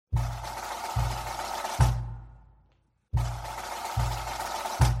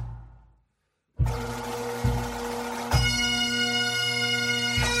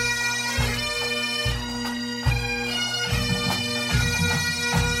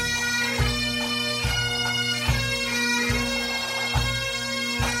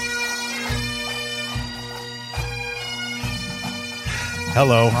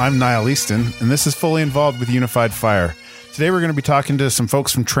Hello, I'm Niall Easton, and this is Fully Involved with Unified Fire. Today we're going to be talking to some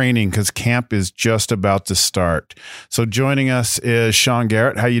folks from training because camp is just about to start. So joining us is Sean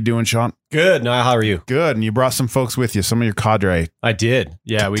Garrett. How you doing, Sean? Good, Niall. How are you? Good, and you brought some folks with you, some of your cadre. I did.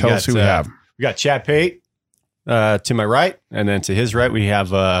 Yeah, Tell us who we have. We got Chad Pate to my right, and then to his right we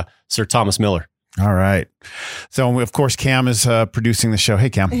have Sir Thomas Miller. All right. So, of course, Cam is producing the show. Hey,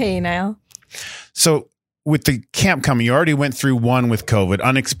 Cam. Hey, Niall. So with the camp coming, you already went through one with COVID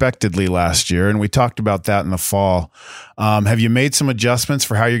unexpectedly last year, and we talked about that in the fall. Have you made some adjustments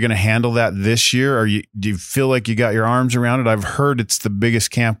for how you're going to handle that this year? Or do you feel like you got your arms around it? I've heard it's the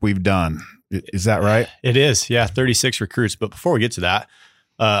biggest camp we've done. Is that right? It is. Yeah, 36 recruits. But before we get to that,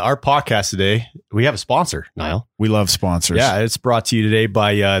 our podcast today, we have a sponsor, Niall. We love sponsors. Yeah, it's brought to you today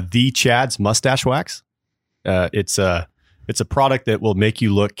by the Chad's Mustache Wax. It's a product that will make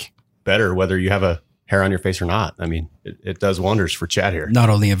you look better, whether you have a hair on your face or not. I mean, it does wonders for Chad here. Not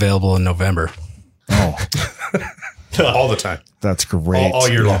only available in November. Oh, all the time. That's great. All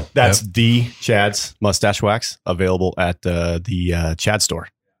year long. That's the Chad's Mustache Wax, available at the Chad store.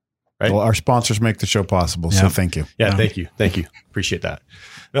 Right? Well, our sponsors make the show possible, so thank you. Yeah, thank you. Appreciate that.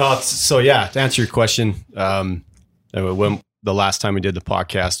 So yeah, to answer your question, when the last time we did the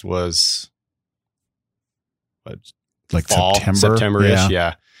podcast was like fall, September-ish.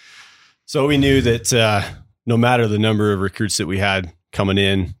 Yeah. So we knew that no matter the number of recruits that we had coming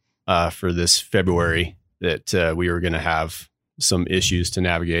in for this February, that we were going to have some issues to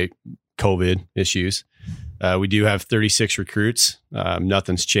navigate, COVID issues. We do have 36 recruits.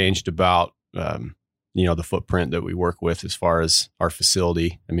 Nothing's changed about the footprint that we work with as far as our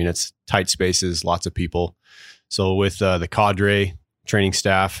facility. I mean, it's tight spaces, lots of people. So with the cadre, training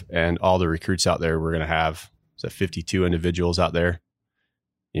staff, and all the recruits out there, we're going to have 52 individuals out there,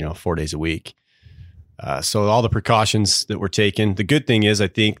 4 days a week. So all the precautions that we're taking. The good thing is, I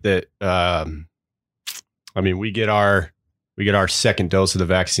think that we get our second dose of the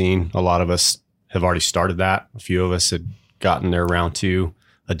vaccine. A lot of us have already started that. A few of us had gotten their round 2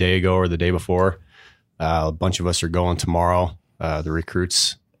 a day ago or the day before. A bunch of us are going tomorrow. The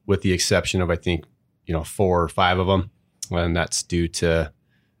recruits, with the exception of, I think, 4 or 5 of them, and that's due to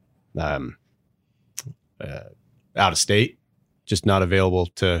out of state, just not available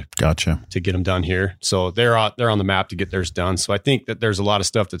to get them done here. So they're on the map to get theirs done. So I think that there's a lot of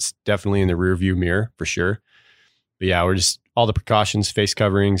stuff that's definitely in the rear view mirror for sure. But yeah, we're just all the precautions, face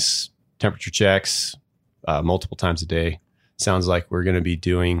coverings, temperature checks, multiple times a day. Sounds like we're going to be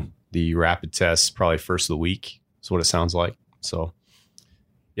doing the rapid tests probably first of the week. Is what it sounds like. So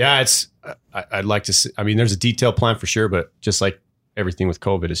yeah, I'd like to see, there's a detailed plan for sure, but just like everything with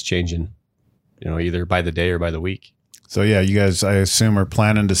COVID is changing, either by the day or by the week. So yeah, you guys, I assume, are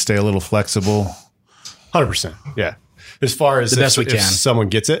planning to stay a little flexible. 100%. Yeah. As far as if someone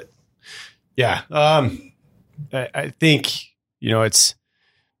gets it. Yeah. I think, it's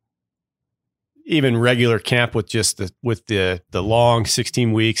even regular camp with just the long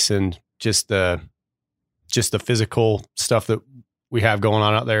 16 weeks and just the physical stuff that we have going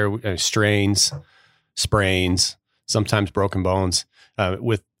on out there, strains, sprains, sometimes broken bones.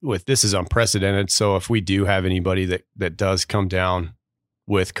 With this is unprecedented. So if we do have anybody that does come down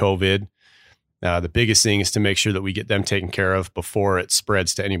with COVID, the biggest thing is to make sure that we get them taken care of before it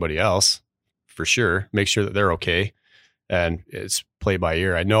spreads to anybody else, for sure. Make sure that they're okay. And it's play by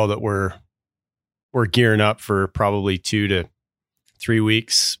ear. I know that we're gearing up for probably 2 to 3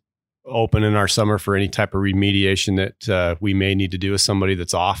 weeks open in our summer for any type of remediation that we may need to do with somebody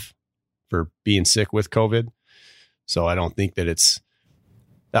that's off for being sick with COVID. So I don't think that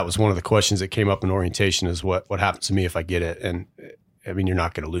that was one of the questions that came up in orientation is what happens to me if I get it? And you're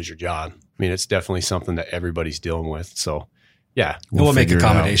not going to lose your job. It's definitely something that everybody's dealing with. So yeah. We'll make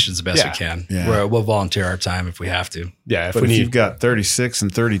accommodations the best we can. Yeah. We'll volunteer our time if we have to. Yeah. If you've got 36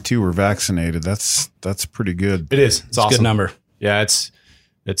 and 32 were vaccinated, that's pretty good. It is. It's awesome. A good number. Yeah.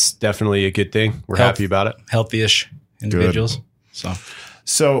 It's definitely a good thing. We're happy about it. Healthy-ish individuals. Good.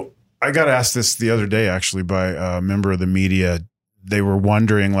 So I got asked this the other day, actually, by a member of the media. They were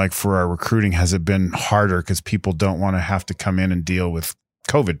wondering, like, for our recruiting, has it been harder because people don't want to have to come in and deal with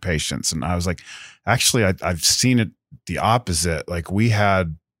COVID patients? And I was like, actually, I've seen it the opposite. Like, we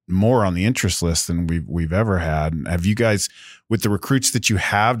had more on the interest list than we've ever had. And have you guys, with the recruits that you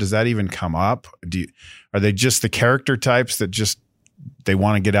have, does that even come up? Are they just the character types that just they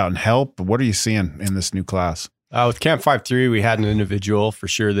want to get out and help? What are you seeing in this new class? With Camp 5-3, we had an individual for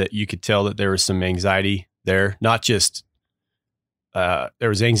sure that you could tell that there was some anxiety there. Not just there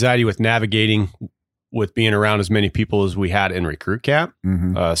was anxiety with navigating with being around as many people as we had in recruit camp.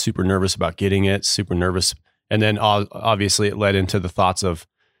 Mm-hmm. Super nervous about getting it. Super nervous And then obviously it led into the thoughts of,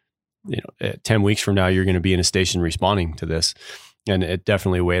 10 weeks from now, you're going to be in a station responding to this. And it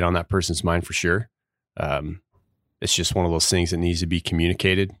definitely weighed on that person's mind for sure. It's just one of those things that needs to be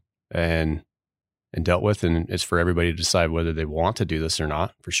communicated and dealt with. And it's for everybody to decide whether they want to do this or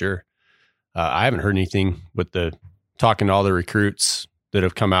not, for sure. I haven't heard anything with talking to all the recruits that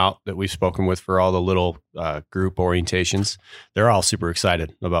have come out that we've spoken with for all the little group orientations. They're all super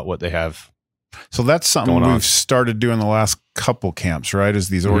excited about what they have. So that's something we've started doing the last couple camps, right? Is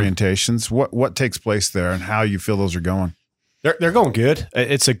these orientations. What takes place there and how you feel those are going? They're going good.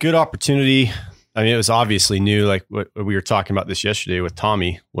 It's a good opportunity. I mean, it was obviously new. Like we were talking about this yesterday with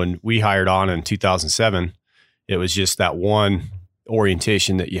Tommy. When we hired on in 2007, it was just that one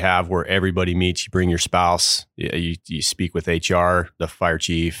orientation that you have where everybody meets. You bring your spouse. You speak with HR, the fire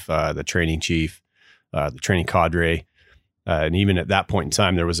chief, the training chief, the training cadre. And even at that point in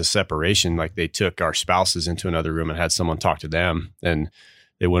time, there was a separation. Like they took our spouses into another room and had someone talk to them. And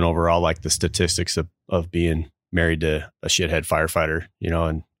they went over all like the statistics of being married to a shithead firefighter,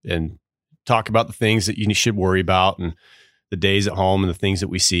 and talk about the things that you should worry about and the days at home and the things that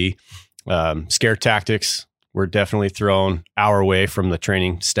we see. Scare tactics were definitely thrown our way from the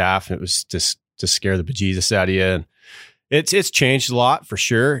training staff. It was just to scare the bejesus out of you. And it's changed a lot for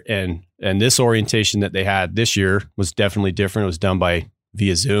sure. And this orientation that they had this year was definitely different. It was done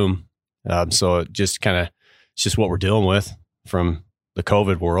via Zoom. So it just it's just what we're dealing with from the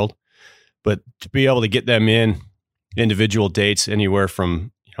COVID world. But to be able to get them in individual dates anywhere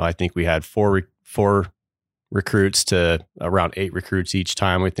from, I think we had four recruits to around 8 recruits each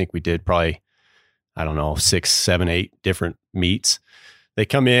time. I think we did probably, 6, 7, 8 different meets. They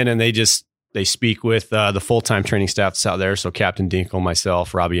come in and they speak with the full-time training staff that's out there. So Captain Dinkle,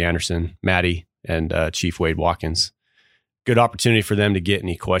 myself, Robbie Anderson, Maddie, and Chief Wade Watkins. Good opportunity for them to get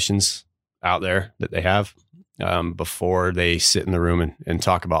any questions out there that they have before they sit in the room and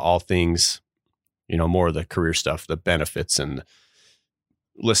talk about all things, more of the career stuff, the benefits, and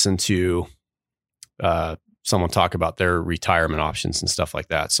listen to someone talk about their retirement options and stuff like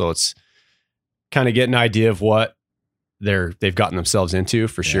that. So it's kind of get an idea of what they've gotten themselves into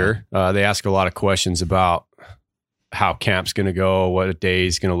for sure. They ask a lot of questions about how camp's going to go, what a day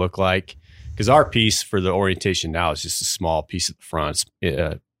is going to look like. Because our piece for the orientation now is just a small piece at the front.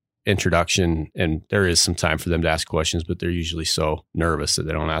 It's introduction, and there is some time for them to ask questions, but they're usually so nervous that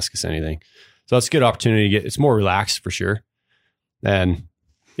they don't ask us anything. So it's a good opportunity to it's more relaxed for sure. And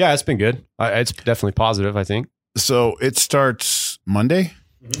yeah, it's been good. It's definitely positive, I think. So it starts Monday?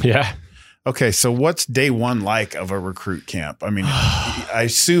 Yeah. Okay, so what's day one like of a recruit camp? I mean, I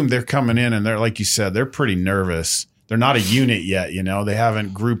assume they're coming in and they're, like you said, they're pretty nervous. They're not a unit yet, They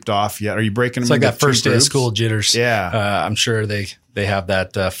haven't grouped off yet. Are you breaking them? It's like that first day of school jitters. Yeah. I'm sure they have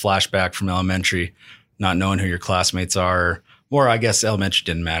that flashback from elementary, not knowing who your classmates are. Or I guess elementary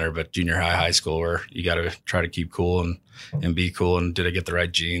didn't matter, but junior high school, where you got to try to keep cool and be cool. And did I get the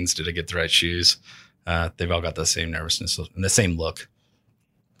right jeans? Did I get the right shoes? They've all got the same nervousness and the same look.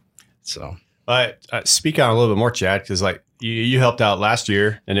 So, speak on a little bit more, Chad, because like you helped out last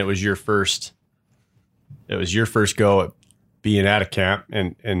year, and it was your first go at being at a camp,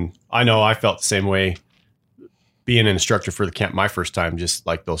 and I know I felt the same way being an instructor for the camp my first time, just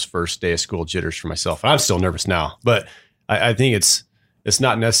like those first day of school jitters for myself. And I'm still nervous now, but I think it's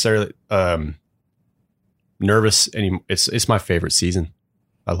not necessarily nervous anymore. It's my favorite season.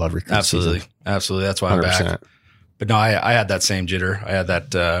 I love recruiting. Absolutely. That's why I'm 100%. Back. But no, I had that same jitter. I had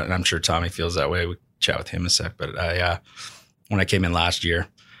that, and I'm sure Tommy feels that way. We chat with him in a sec. But when I came in last year,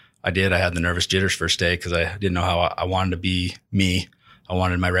 I had the nervous jitters first day because I didn't know how I wanted to be me. I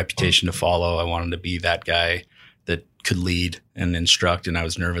wanted my reputation to follow. I wanted to be that guy that could lead and instruct. And I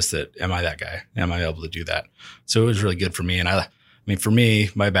was nervous that, am I that guy? Am I able to do that? So it was really good for me. And I mean, for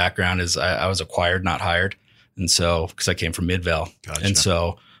me, my background is I was acquired, not hired. And so, because I came from Midvale. Gotcha. And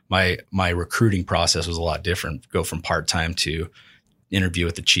so my recruiting process was a lot different. Go from part-time to interview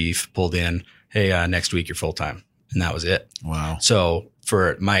with the chief, pulled in, hey, next week you're full-time. And that was it. Wow. So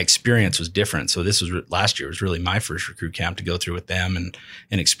for my experience was different. So this was last year was really my first recruit camp to go through with them and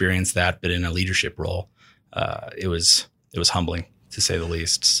experience that, but in a leadership role. It was humbling to say the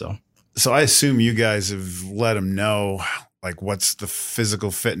least. So I assume you guys have let them know, like, what's the physical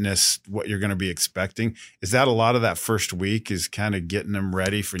fitness, what you're going to be expecting. Is that a lot of that first week is kind of getting them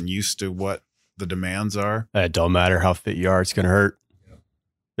ready for and used to what the demands are? It don't matter how fit you are. It's going to hurt.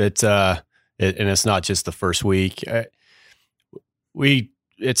 Yeah. And it's not just the first week. We're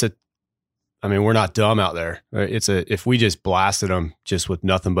not dumb out there. If we just blasted them just with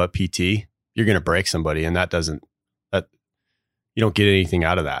nothing but PT, you're going to break somebody, and you don't get anything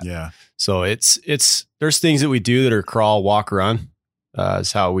out of that. Yeah. So there's things that we do that are crawl, walk, run,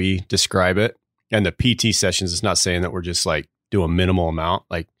 is how we describe it. And the PT sessions, it's not saying that we're just like do a minimal amount.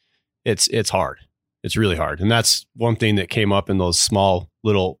 Like it's hard. It's really hard. And that's one thing that came up in those small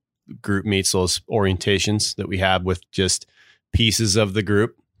little group meets, those orientations that we have with just pieces of the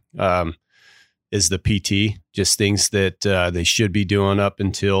group, is the PT, just things that they should be doing up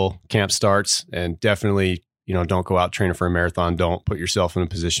until camp starts. And definitely, don't go out training for a marathon. Don't put yourself in a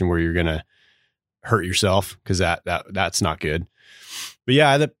position where you're going to hurt yourself, because that's not good. But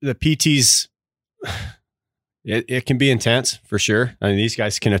yeah, the PTs, it can be intense for sure. I mean, these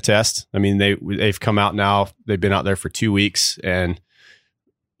guys can attest. I mean, they've come out now. They've been out there for 2 weeks, and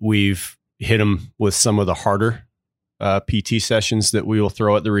we've hit them with some of the harder PT sessions that we will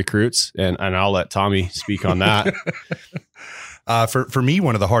throw at the recruits. And I'll let Tommy speak on that. For me,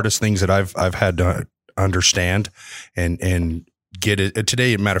 one of the hardest things that I've had to understand and get it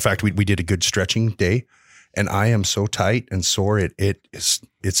today. Matter of fact, we did a good stretching day, and I am so tight and sore.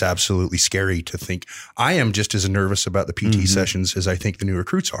 It's absolutely scary to think. I am just as nervous about the PT sessions as I think the new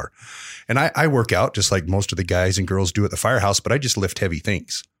recruits are. And I work out just like most of the guys and girls do at the firehouse, but I just lift heavy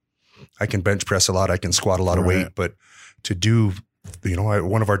things. I can bench press a lot. I can squat a lot of weight, but to do,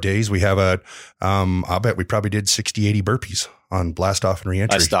 one of our days we have I'll bet we probably did 60, 80 burpees on blast off and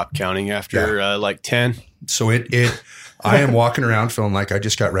reentry. I stopped counting after like 10. So I am walking around feeling like I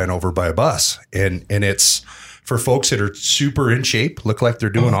just got ran over by a bus, and it's for folks that are super in shape, look like they're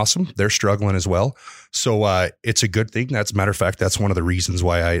doing awesome. They're struggling as well. So it's a good thing. That's matter of fact, that's one of the reasons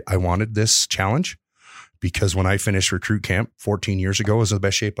why I wanted this challenge, because when I finished recruit camp 14 years ago, it was the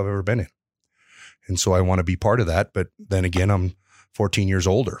best shape I've ever been in. And so I want to be part of that. But then again, I'm 14 years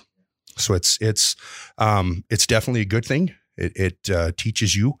older. So it's definitely a good thing. It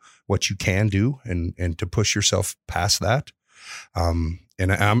teaches you what you can do and to push yourself past that. And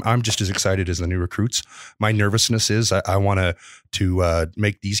I'm just as excited as the new recruits. My nervousness is I want to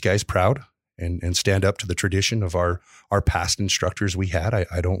make these guys proud and stand up to the tradition of our past instructors we had.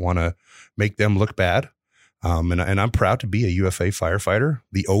 I don't want to make them look bad. And I'm proud to be a UFA firefighter.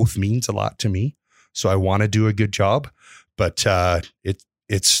 The oath means a lot to me. So I want to do a good job, but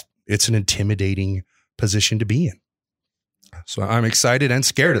it's an intimidating position to be in. So I'm excited and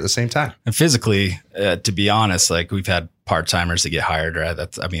scared at the same time. And physically, to be honest, like we've had part-timers that get hired, right?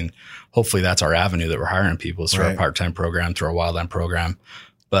 Hopefully that's our avenue that we're hiring people is through our part-time program, through our wildland program.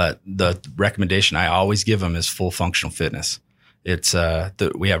 But the recommendation I always give them is full functional fitness. It's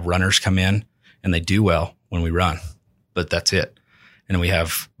we have runners come in and they do well when we run, but that's it. And we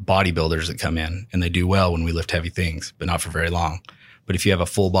have bodybuilders that come in and they do well when we lift heavy things, but not for very long. But if you have a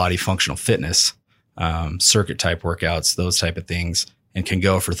full body functional fitness, circuit type workouts, those type of things, and can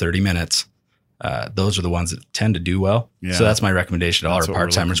go for 30 minutes, those are the ones that tend to do well. Yeah. So that's my recommendation to all our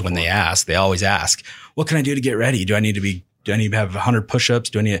part-timers. When they always ask, what can I do to get ready? Do I need to have 100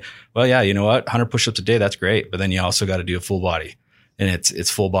 push-ups? Well, yeah, you know what? 100 push-ups a day, that's great. But then you also got to do a full body, and it's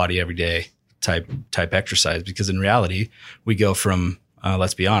full body every day type exercise, because in reality, we go from,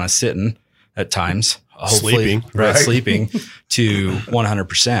 let's be honest, sitting at times, hopefully sleeping to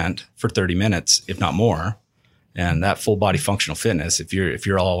 100% for 30 minutes, if not more. And that full body functional fitness, if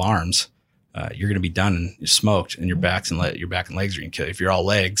you're all arms, you're going to be done and you're smoked, and your back and legs are going to kill you. If you're all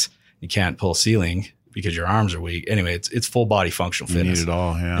legs, you can't pull a ceiling because your arms are weak. Anyway, it's full body functional fitness. You need it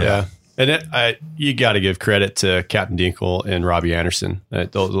all. Yeah. And you got to give credit to Captain Dinkle and Robbie Anderson.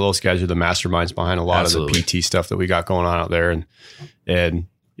 Those guys are the masterminds behind a lot of the PT stuff that we got going on out there. And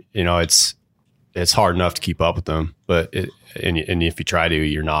it's hard enough to keep up with them, but and if you try to,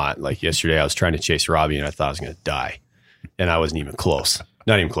 you're not. Like yesterday, I was trying to chase Robbie and I thought I was going to die, and I wasn't even close.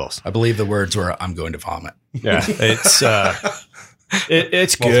 Not even close. I believe the words were, "I'm going to vomit." Yeah, it's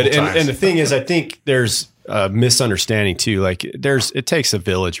good. And the thing is, I think there's a misunderstanding too. Like it takes a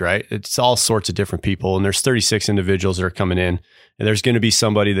village, right? It's all sorts of different people, and there's 36 individuals that are coming in, and there's going to be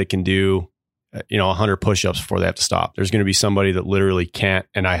somebody that can do, 100 push-ups before they have to stop. There's going to be somebody that literally can't,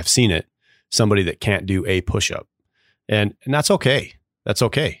 and I have seen it, somebody that can't do a push-up, and that's okay. That's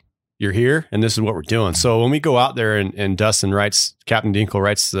okay. You're here, and this is what we're doing. So when we go out there and Captain Dinkle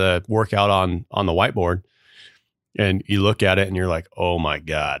writes the workout on the whiteboard, and you look at it and you're like, oh my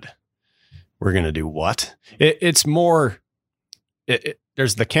God, we're going to do what? It's more,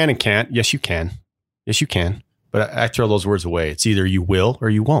 there's the can and can't. Yes, you can. Yes, you can. But I throw those words away. It's either you will or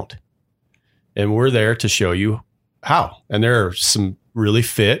you won't. And we're there to show you how. And there are some really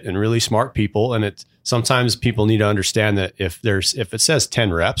fit and really smart people. And sometimes people need to understand that if it says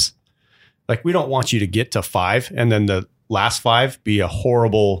 10 reps, like we don't want you to get to 5 and then the last 5 be a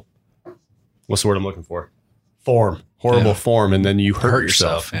horrible, what's the word I'm looking for? horrible form, and then you hurt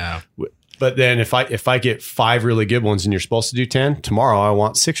yourself. Yeah. But then if I get 5 really good ones and you're supposed to do 10, tomorrow I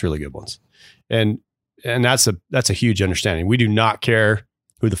want 6 really good ones. And that's a huge understanding. We do not care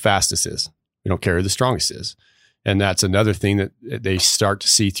who the fastest is. We don't care who the strongest is. And that's another thing that they start to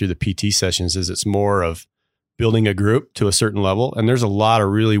see through the PT sessions is it's more of building a group to a certain level. And there's a lot of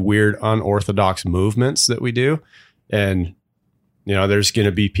really weird, unorthodox movements that we do. And, there's going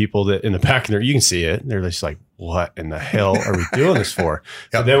to be people that in the back there, you can see it. They're just like, what in the hell are we doing this for?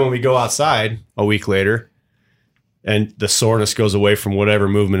 But then when we go outside a week later and the soreness goes away from whatever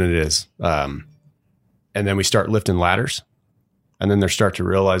movement it is. And then we start lifting ladders and then they start to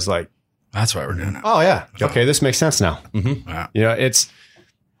realize like, that's why we're doing it. Oh yeah. Okay. This makes sense now. Mm-hmm. Yeah.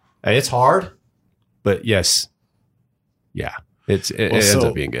 It's hard, but yes. Yeah. It ends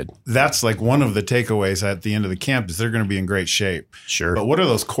up being good. That's like one of the takeaways at the end of the camp is they're going to be in great shape. Sure. But what are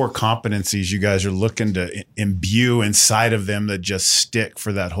those core competencies you guys are looking to imbue inside of them that just stick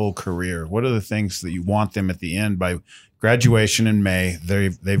for that whole career? What are the things that you want them at the end by graduation in May?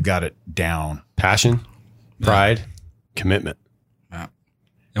 They've got it down. Passion, pride, commitment. Yeah.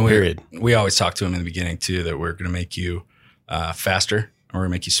 And we always talk to them in the beginning too, that we're going to make you faster, and we're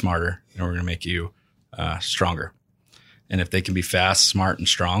going to make you smarter, and we're going to make you stronger. And if they can be fast, smart, and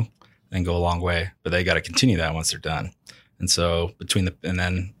strong, then go a long way. But they got to continue that once they're done. And so and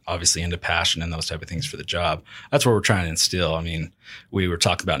then obviously into passion and those type of things for the job. That's what we're trying to instill. I mean, we were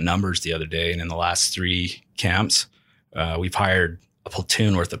talking about numbers the other day, and in the last 3 camps, we've hired a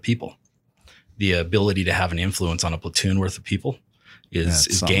platoon worth of people. The ability to have an influence on a platoon worth of people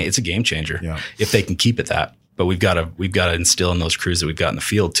it's a game changer. Yeah. If they can keep it that. But we've got to instill in those crews that we've got in the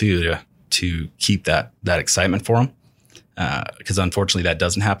field too to keep that excitement for them. Because unfortunately that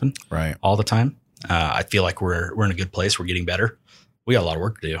doesn't happen all the time. I feel like we're in a good place. We're getting better. We got a lot of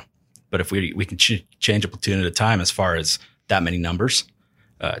work to do, but if we can change a platoon at a time, as far as that many numbers,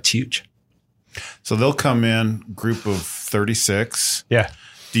 it's huge. So they'll come in group of 36. Yeah.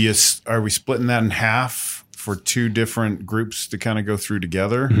 Are we splitting that in half for 2 different groups to kind of go through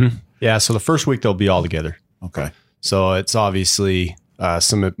together? Mm-hmm. Yeah. So the first week they'll be all together. Okay. So it's obviously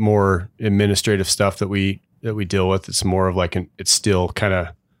some more administrative stuff that we deal with. It's more of like it's still kind of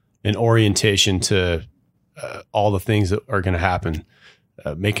an orientation to all the things that are going to happen,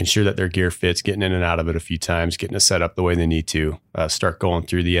 making sure that their gear fits, getting in and out of it a few times, getting it set up the way they need to, start going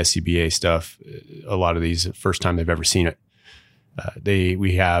through the SCBA stuff. A lot of these, first time they've ever seen it.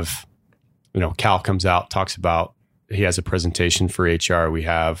 We have, Cal comes out, talks about, he has a presentation for HR. We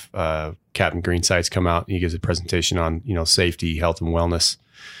have Captain Greensights come out and he gives a presentation on, safety, health, and wellness.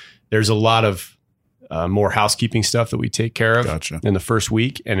 There's a lot of more housekeeping stuff that we take care of in the first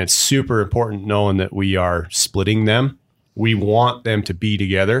week. And it's super important knowing that we are splitting them. We want them to be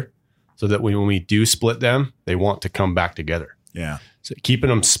together so that when we do split them, they want to come back together. Yeah. So keeping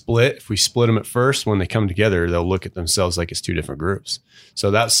them split, if we split them at first, when they come together, they'll look at themselves like it's 2 different groups.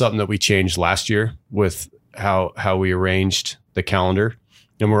 So that's something that we changed last year with how we arranged the calendar.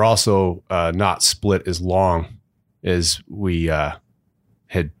 And we're also not split as long as we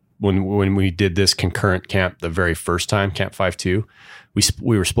had when we did this concurrent camp the very first time, Camp 5-2,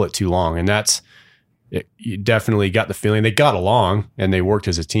 we were split too long. And you definitely got the feeling they got along and they worked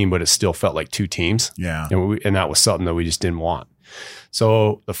as a team, but it still felt like 2 teams. Yeah. And that was something that we just didn't want.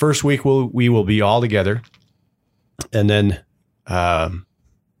 So the first week we will be all together. And then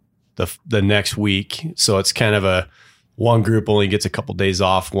the next week, so it's kind of one group only gets a couple days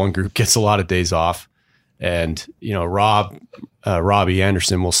off, one group gets a lot of days off. And, Robbie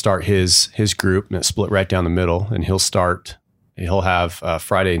Anderson will start his group and it's split right down the middle, and he'll have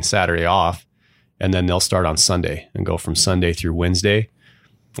Friday and Saturday off, and then they'll start on Sunday and go from Sunday through Wednesday.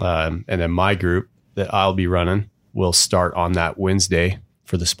 And then my group that I'll be running will start on that Wednesday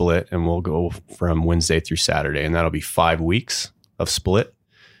for the split, and we'll go from Wednesday through Saturday, and that'll be 5 weeks of split.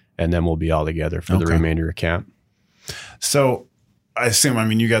 And then we'll be all together for the remainder of camp. So I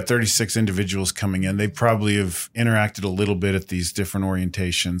assume, you got 36 individuals coming in. They probably have interacted a little bit at these different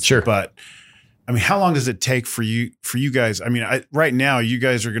orientations. Sure. But how long does it take for you guys? Right now you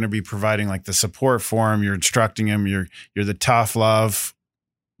guys are going to be providing like the support for them. You're instructing them. You're the tough love.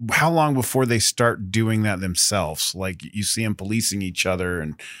 How long before they start doing that themselves? Like you see them policing each other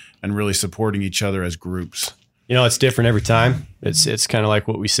and really supporting each other as groups. It's different every time. It's kind of like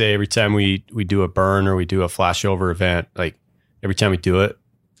what we say every time we do a burn or we do a flashover event. Like every time we do it,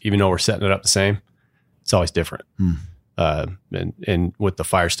 even though we're setting it up the same, it's always different. And with the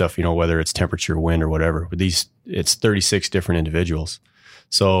fire stuff, whether it's temperature, wind, or whatever, with it's 36 different individuals.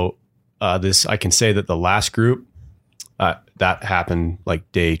 So I can say that the last group, that happened like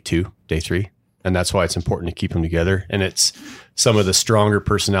day 2, day 3. And that's why it's important to keep them together. And it's some of the stronger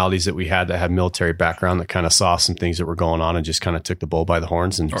personalities that we had that had military background that kind of saw some things that were going on and just kind of took the bull by the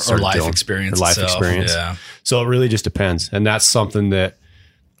horns and or life experience. Or life experience. Yeah. So it really just depends. And that's something that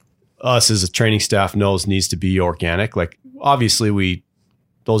us as a training staff knows needs to be organic. Like obviously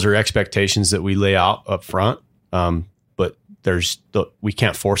those are expectations that we lay out up front. But we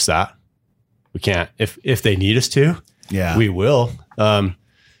can't force that. We can't, if they need us to, we will.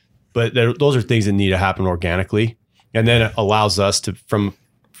 But those are things that need to happen organically. And then it allows us to, from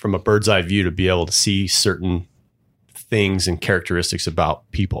a bird's eye view, to be able to see certain things and characteristics about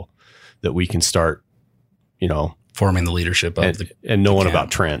people that we can start, forming the leadership of and knowing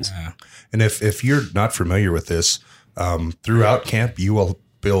about trends. Yeah. And if you're not familiar with this, throughout camp, you will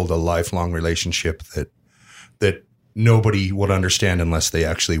build a lifelong relationship that nobody would understand unless they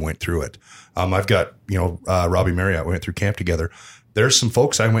actually went through it. I've got, Robbie Marriott, we went through camp together. There's some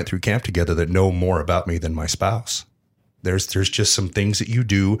folks I went through camp together that know more about me than my spouse. There's just some things that you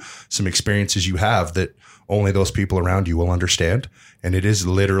do, some experiences you have that only those people around you will understand. And it is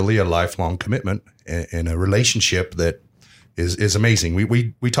literally a lifelong commitment and a relationship that is amazing.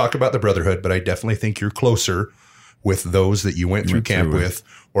 We talk about the brotherhood, but I definitely think you're closer with those that you went through camp with,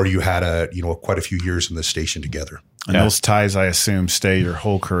 or you had quite a few years in the station together. And those ties, I assume, stay your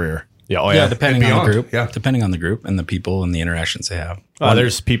whole career. Yeah. Depending on the group. Yeah. Depending on the group and the people and the interactions they have.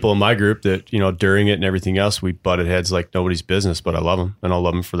 There's people in my group that, during it and everything else, we butted heads like nobody's business, but I love them and I'll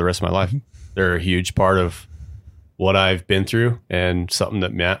love them for the rest of my life. Mm-hmm. They're a huge part of what I've been through and something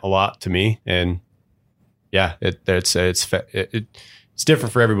that meant a lot to me. And yeah, it's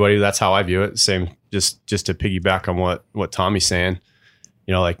different for everybody. That's how I view it. Same, just to piggyback on what Tommy's saying,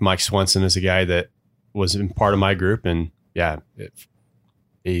 like Mike Swenson is a guy that was in part of my group, and yeah,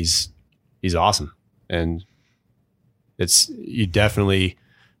 he's awesome. And you definitely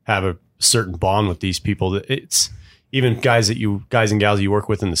have a certain bond with these people that it's even guys and gals you work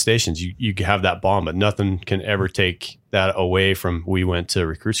with in the stations, you have that bond, but nothing can ever take that away from, we went to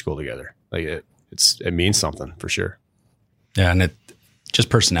recruit school together. Like it means something for sure. Yeah. And it just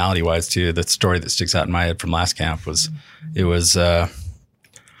personality wise too, the story that sticks out in my head from last camp was, it was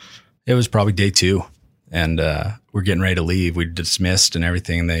probably day 2 and, we're getting ready to leave. We dismissed and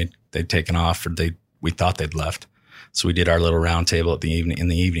everything. They'd taken off, or we thought they'd left. So we did our little round table in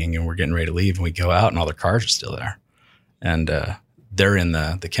the evening, and we're getting ready to leave, and we go out and all their cars are still there. And, they're in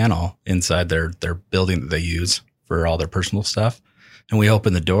the kennel inside their building that they use for all their personal stuff. And we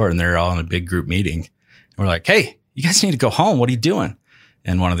open the door and they're all in a big group meeting. And we're like, "Hey, you guys need to go home. What are you doing?"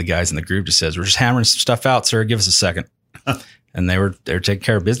 And one of the guys in the group just says, "We're just hammering some stuff out, sir. Give us a second." And they're taking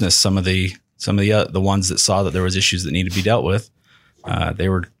care of business. Some of the ones that saw that there was issues that needed to be dealt with, they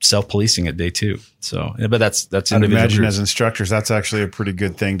were self-policing at day 2. So, but that's I'd imagine groups. As instructors, that's actually a pretty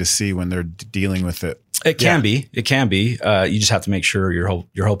good thing to see when they're dealing with it. It can be. You just have to make sure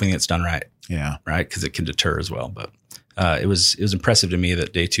you're hoping it's done right. Yeah. Right. Because it can deter as well. But it was impressive to me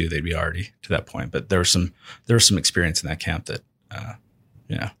that day 2 they'd be already to that point. But there was some experience in that camp that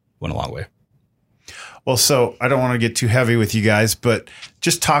went a long way. Well, so I don't want to get too heavy with you guys, but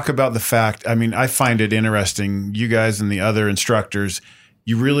just talk about the fact. I mean, I find it interesting. You guys and the other instructors,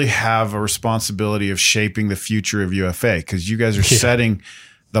 you really have a responsibility of shaping the future of UFA, because you guys are setting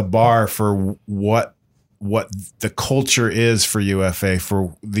the bar for what the culture is for UFA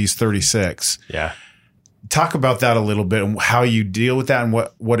for these 36. Yeah. Talk about that a little bit and how you deal with that and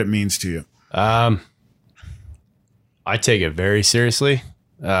what it means to you. I take it very seriously.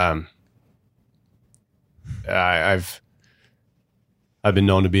 I've been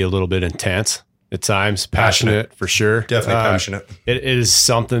known to be a little bit intense at times, passionate for sure. Definitely passionate. It is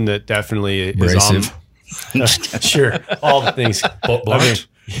something that definitely abrasive. Is on. Sure, all the things. Blunt.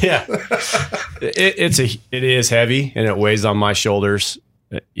 Yeah, it is heavy and it weighs on my shoulders.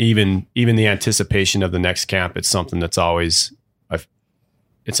 Even the anticipation of the next camp, it's something that's always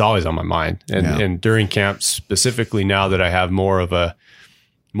on my mind. And during camp, specifically now that I have more of a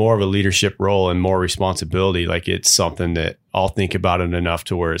leadership role and more responsibility, like it's something that I'll think about it enough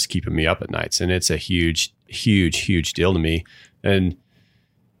to where it's keeping me up at nights. And it's a huge, huge, huge deal to me. And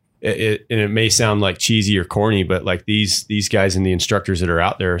it may sound like cheesy or corny, but like these guys and the instructors that are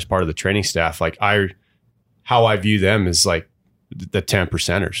out there as part of the training staff, like how I view them is like the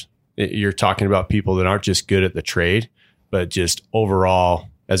 10%ers. You're talking about people that aren't just good at the trade, but just overall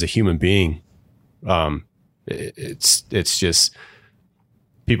as a human being. It's just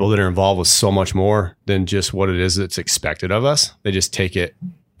people that are involved with so much more than just what it is that's expected of us. They just take it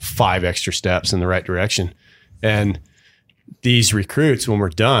 5 extra steps in the right direction. And these recruits, when we're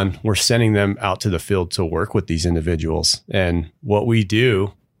done, we're sending them out to the field to work with these individuals. And what we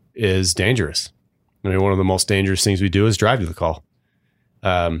do is dangerous. I mean, one of the most dangerous things we do is drive to the call.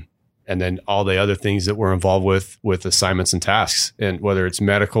 And then all the other things that we're involved with assignments and tasks, and whether it's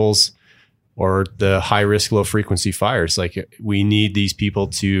medicals or the high risk, low frequency fires, like we need these people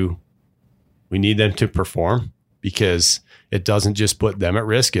we need them to perform, because it doesn't just put them at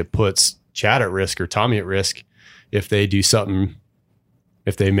risk. It puts Chad at risk or Tommy at risk if they do something,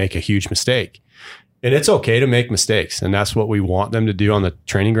 if they make a huge mistake. And it's okay to make mistakes. And that's what we want them to do on the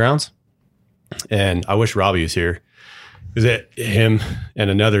training grounds. And I wish Robbie was here, because him and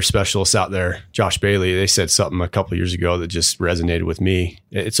another specialist out there, Josh Bailey, they said something a couple of years ago that just resonated with me.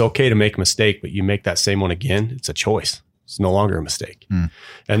 It's okay to make a mistake, but you make that same one again, it's a choice. It's no longer a mistake.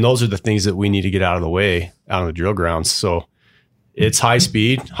 And those are the things that we need to get out of the way out on the drill grounds. So it's high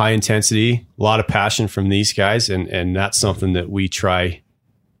speed, high intensity, a lot of passion from these guys. And that's something that we try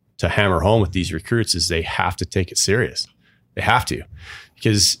to hammer home with these recruits, is they have to take it serious. They have to,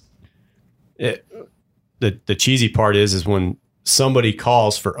 because the cheesy part is when somebody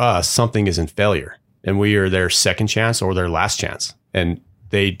calls for us, something is in failure, and we are their second chance or their last chance, and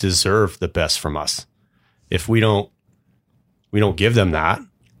they deserve the best from us. If we don't give them that,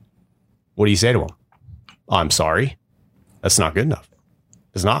 what do you say to them? I'm sorry. That's not good enough.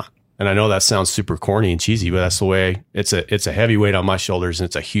 It's not. And I know that sounds super corny and cheesy, but that's the way it's a heavy weight on my shoulders, and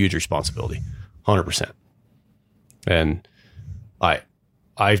it's a huge responsibility, 100%. And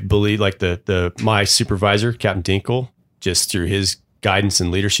I believe, like my supervisor, Captain Dinkle, just through his guidance and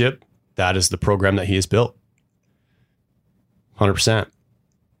leadership, that is the program that he has built. 100%.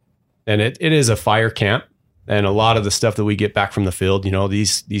 And it is a fire camp. And a lot of the stuff that we get back from the field,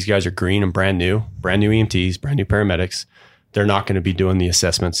 these guys are green and brand new EMTs, brand new paramedics. They're not going to be doing the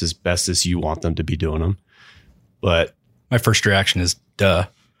assessments as best as you want them to be doing them. But my first reaction is, duh.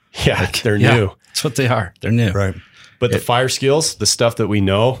 Yeah, they're new. That's what they are. They're new. Right. But the fire skills, the stuff that we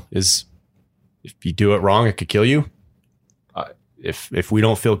know is, if you do it wrong, it could kill you. If we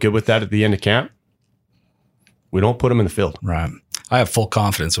don't feel good with that at the end of camp, we don't put them in the field. Right. I have full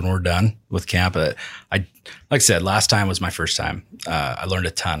confidence when we're done with camp. Like I said, last time was my first time. I learned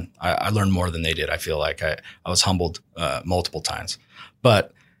a ton. I learned more than they did. I feel like I was humbled multiple times.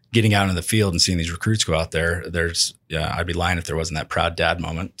 But getting out in the field and seeing these recruits go out there, I'd be lying if there wasn't that proud dad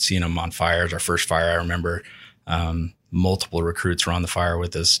moment, seeing them on fires. Our first fire, I remember multiple recruits were on the fire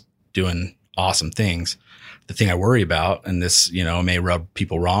with us doing awesome things. The thing I worry about, and this, may rub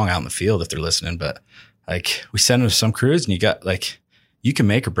people wrong out in the field if they're listening, but like we send them to some crews, and you can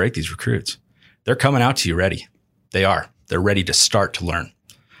make or break these recruits. They're coming out to you ready. They are. They're ready to start to learn.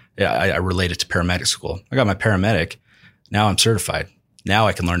 Yeah, I relate it to paramedic school. I got my paramedic. Now I'm certified. Now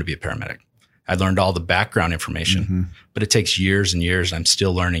I can learn to be a paramedic. I learned all the background information, but it takes years and years. I'm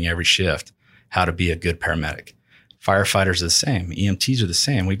still learning every shift how to be a good paramedic. Firefighters are the same. EMTs are the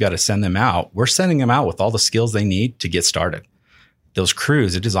same. We've got to send them out. We're sending them out with all the skills they need to get started. Those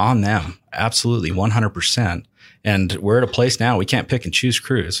crews, it is on them. Absolutely, 100%. And we're at a place now, we can't pick and choose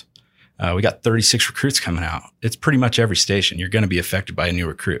crews. We got 36 recruits coming out. It's pretty much every station. You're going to be affected by a new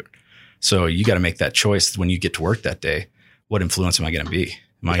recruit. So you got to make that choice when you get to work that day. What influence am I going to be?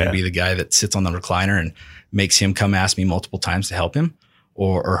 Am I going to be the guy that sits on the recliner and makes him come ask me multiple times to help him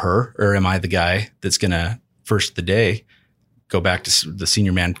or her? Or am I the guy that's going to, first of the day, go back to the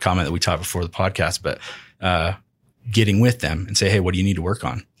senior man comment that we taught before the podcast, but getting with them and say, hey, what do you need to work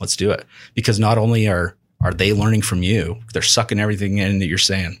on? Let's do it. Because not only are they learning from you, they're sucking everything in that you're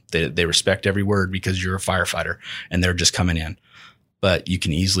saying. They respect every word because you're a firefighter and they're just coming in. But you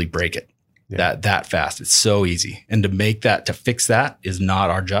can easily break it that fast. It's so easy. And to fix that is not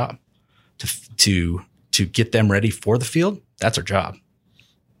our job. To get them ready for the field, that's our job.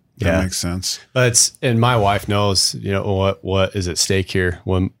 That makes sense. And my wife knows, what is at stake here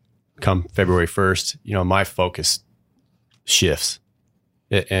when come February 1st, my focus shifts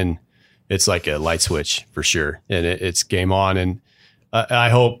and it's like a light switch for sure. And it's game on. And I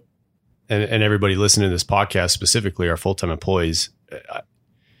hope, and everybody listening to this podcast, specifically our full-time employees,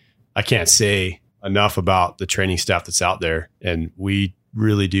 I can't say enough about the training staff that's out there. And we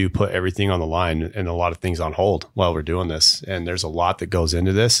really do put everything on the line and a lot of things on hold while we're doing this. And there's a lot that goes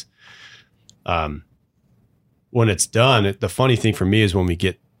into this. When it's done, the funny thing for me is when we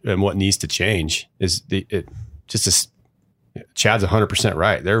get, and what needs to change is Chad's 100%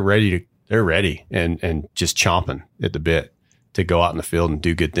 right. They're ready and just chomping at the bit to go out in the field and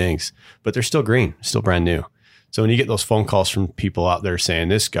do good things, but they're still green, still brand new. So when you get those phone calls from people out there saying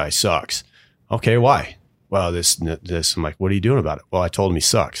this guy sucks, okay, why? Well, this, I'm like, what are you doing about it? Well, I told him he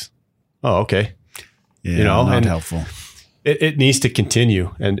sucks. Oh, okay. Yeah, not helpful. it needs to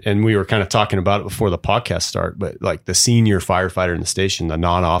continue. And we were kind of talking about it before the podcast start, but like the senior firefighter in the station, the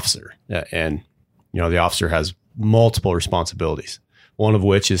non-officer, and the officer has multiple responsibilities, one of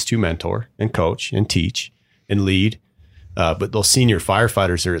which is to mentor and coach and teach and lead. But those senior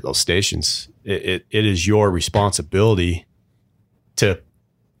firefighters are at those stations. It is your responsibility to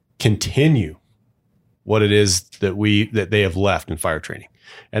continue what it is that they have left in fire training.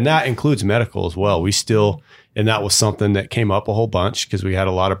 And that includes medical as well. And that was something that came up a whole bunch because we had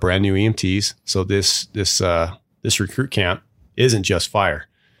a lot of brand new EMTs. So this recruit camp isn't just fire.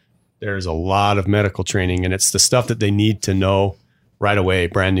 There's a lot of medical training, and it's the stuff that they need to know right away,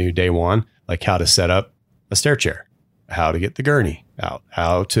 brand new day one, like how to set up a stair chair, how to get the gurney out,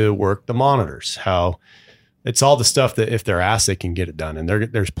 how to work the monitors, it's all the stuff that if they're asked, they can get it done. And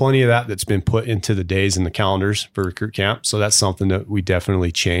there's plenty of that's been put into the days and the calendars for recruit camp. So that's something that we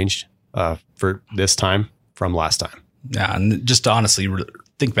definitely changed for this time from last time. Yeah. And just to honestly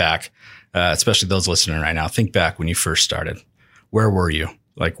think back, especially those listening right now, think back when you first started. Where were you?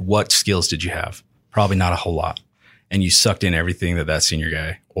 Like, what skills did you have? Probably not a whole lot. And you sucked in everything that senior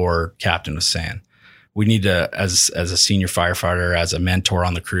guy or captain was saying. We need to, as a senior firefighter, as a mentor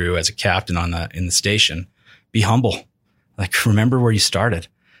on the crew, as a captain in the station, be humble. Like, remember where you started.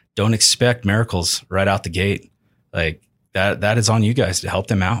 Don't expect miracles right out the gate. Like that is on you guys to help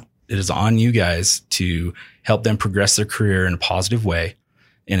them out. It is on you guys to help them progress their career in a positive way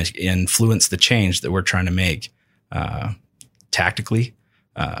and influence the change that we're trying to make, tactically,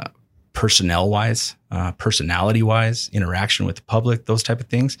 personnel wise, personality wise, interaction with the public, those type of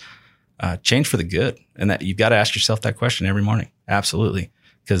things, change for the good. And that you've got to ask yourself that question every morning. Absolutely.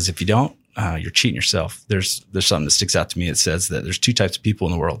 Because if you don't, you're cheating yourself. There's something that sticks out to me. It says that there's two types of people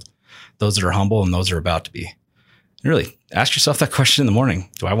in the world, those that are humble and those that are about to be. And really ask yourself that question in the morning.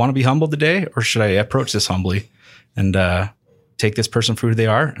 Do I want to be humble today, or should I approach this humbly and take this person for who they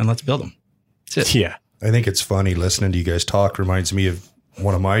are and let's build them? That's it. Yeah. I think it's funny listening to you guys talk. Reminds me of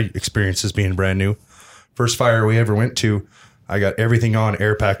one of my experiences being brand new. First fire we ever went to, I got everything on,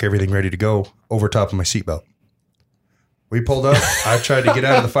 air pack, everything ready to go over top of my seatbelt. We pulled up. I tried to get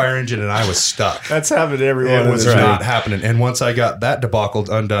out of the fire engine and I was stuck. That's happened to everyone. It was not happening. And once I got that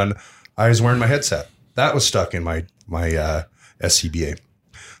debacle undone, I was wearing my headset. That was stuck in my SCBA.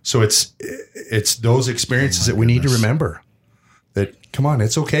 So it's those experiences that we need to remember. That, come on,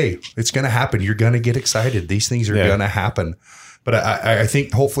 it's okay. It's going to happen. You're going to get excited. These things are going to happen. But I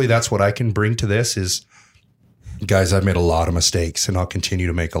think hopefully that's what I can bring to this is, guys, I've made a lot of mistakes and I'll continue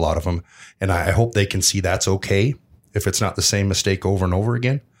to make a lot of them. And I hope they can see that's okay if it's not the same mistake over and over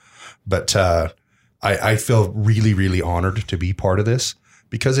again. But I feel really, really honored to be part of this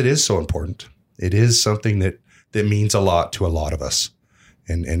because it is so important. It is something that means a lot to a lot of us.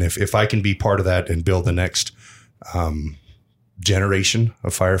 And if I can be part of that and build the next generation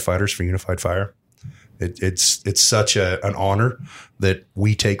of firefighters for Unified Fire, it's such an honor that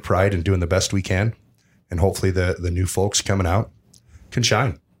we take pride in doing the best we can. And hopefully the new folks coming out can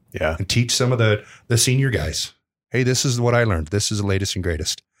shine. Yeah. And teach some of the senior guys. Hey, this is what I learned. This is the latest and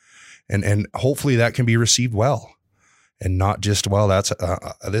greatest. And hopefully that can be received well and not just, well, that's,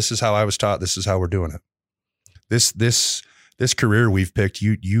 this is how I was taught. This is how we're doing it. This career we've picked,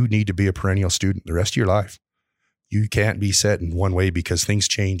 you need to be a perennial student the rest of your life. You can't be set in one way because things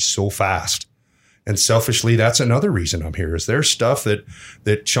change so fast. And selfishly, that's another reason I'm here is there's stuff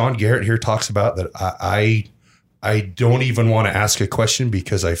that Sean Garrett here talks about that I don't even want to ask a question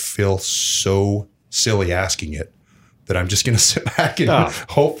because I feel so silly asking it that I'm just going to sit back and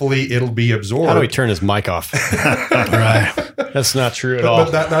hopefully it'll be absorbed. How do we turn his mic off? Right. That's not true at all.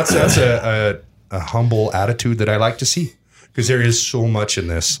 But that's a humble attitude that I like to see because there is so much in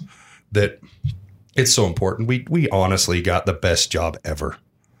this that it's so important. We honestly got the best job ever.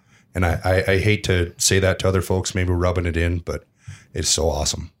 And I hate to say that to other folks, maybe rubbing it in, but it's so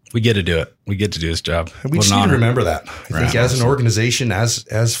awesome. We get to do it. We get to do this job. And we just need to remember that. I think as an organization,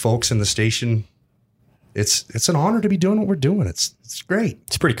 as folks in the station, it's an honor to be doing what we're doing. It's great.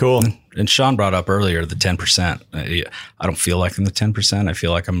 It's pretty cool. And Sean brought up earlier the 10%. I don't feel like I'm the 10%. I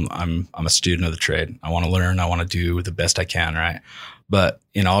feel like I'm a student of the trade. I want to learn. I want to do the best I can. Right. But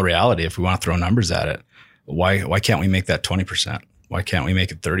in all reality, if we want to throw numbers at it, why can't we make that 20%? Why can't we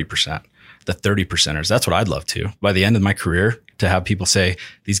make it 30%? The 30%ers. That's what I'd love to. By the end of my career, to have people say,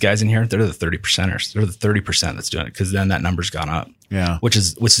 these guys in here, they're the 30%ers. They're the 30% that's doing it. Because then that number's gone up. Yeah. Which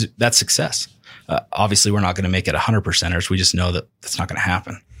is that's success. Obviously, we're not going to make it 100%ers. We just know that that's not going to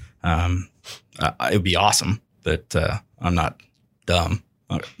happen. It would be awesome, but I'm not dumb.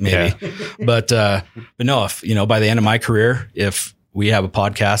 Maybe. Yeah. But no, if, by the end of my career, if we have a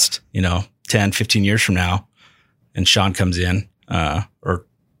podcast, 10, 15 years from now, and Sean comes in, or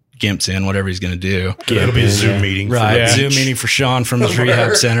Gimp's in, whatever he's going to do. It'll be a Zoom meeting. Right. Zoom meeting for Sean from his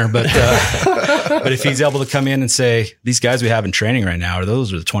rehab center. But if he's able to come in and say, these guys we have in training right now,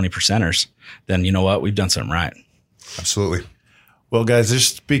 those are the 20%ers, then you know what? We've done something right. Absolutely. Well, guys,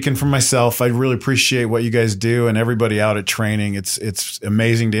 just speaking for myself, I really appreciate what you guys do and everybody out at training. It's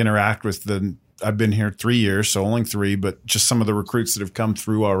amazing to interact with I've been here 3 years, so only 3, but just some of the recruits that have come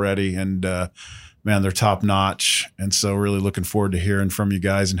through already. And, man, they're top notch. And so really looking forward to hearing from you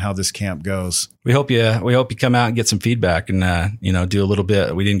guys and how this camp goes. We hope you come out and get some feedback and, do a little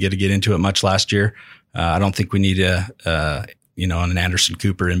bit. We didn't get to get into it much last year. I don't think we need an Anderson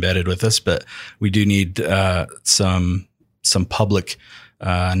Cooper embedded with us, but we do need, some public,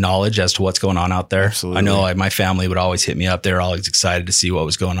 knowledge as to what's going on out there. Absolutely. I know my family would always hit me up. They're always excited to see what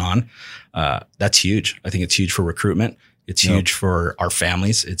was going on. That's huge. I think it's huge for recruitment. It's huge for our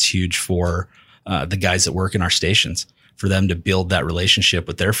families. It's huge for, the guys that work in our stations, for them to build that relationship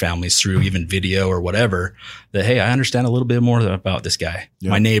with their families through even video or whatever, that, hey, I understand a little bit more about this guy,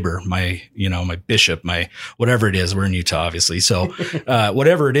 my neighbor, my bishop, my whatever it is. We're in Utah, obviously. So,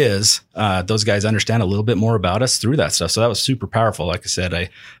 whatever it is, those guys understand a little bit more about us through that stuff. So that was super powerful. Like I said,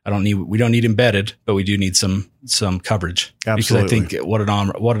 we don't need embedded, but we do need some coverage. Absolutely. Because I think what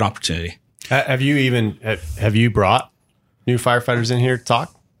an opportunity. Have you brought new firefighters in here to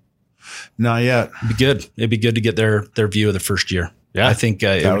talk? Not yet. It'd be good to get their view of the first year. Yeah. I think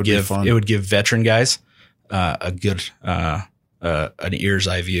it would give veteran guys a good an ear's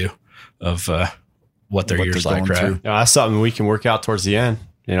eye view of what their year's like, right? through. That's something we can work out towards the end,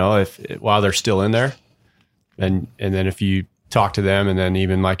 while they're still in there. And then if you talk to them and then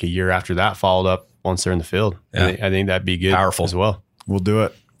even like a year after that, followed up once they're in the field. Yeah. I think that'd be good. Powerful as well. We'll do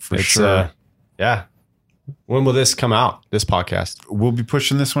it for sure. Yeah. When will this come out? This podcast? We'll be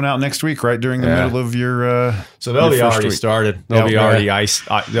pushing this one out next week, right during the middle of your. So they'll your be first already week. started. They'll be already iced.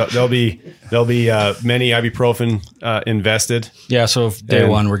 There'll be many ibuprofen invested. Yeah. So day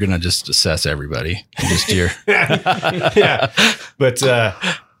one, we're gonna just assess everybody. Just your Yeah, but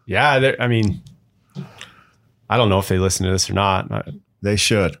I mean, I don't know if they listen to this or not. They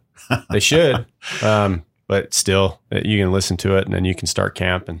should. They should, but still, you can listen to it and then you can start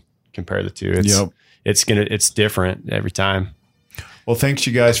camp and compare the two. It's different every time. Well, thanks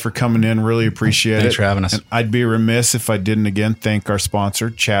you guys for coming in. Really appreciate it. Thanks for having us. And I'd be remiss if I didn't again thank our sponsor,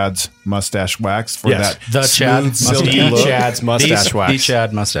 Chad's Mustache Wax, for that the Chad silky look. Chad's mustache wax. The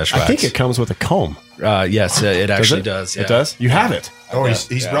Chad mustache wax. I think it comes with a comb. Yes, it actually does. It does? You have it? Oh,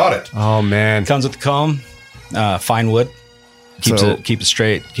 he's brought it. Oh, man. Comes with the comb, fine wood, keep it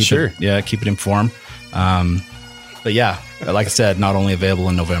straight. Keep it in form. But yeah, like I said, not only available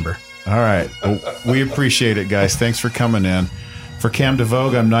in November. All right. Well, we appreciate it, guys. Thanks for coming in. For Cam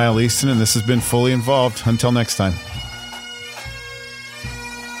DeVogue, I'm Niall Easton, and this has been Fully Involved. Until next time.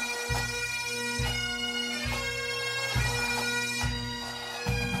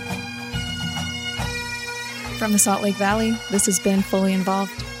 From the Salt Lake Valley, this has been Fully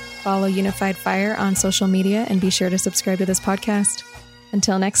Involved. Follow Unified Fire on social media and be sure to subscribe to this podcast.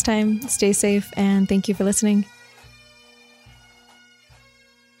 Until next time, stay safe and thank you for listening.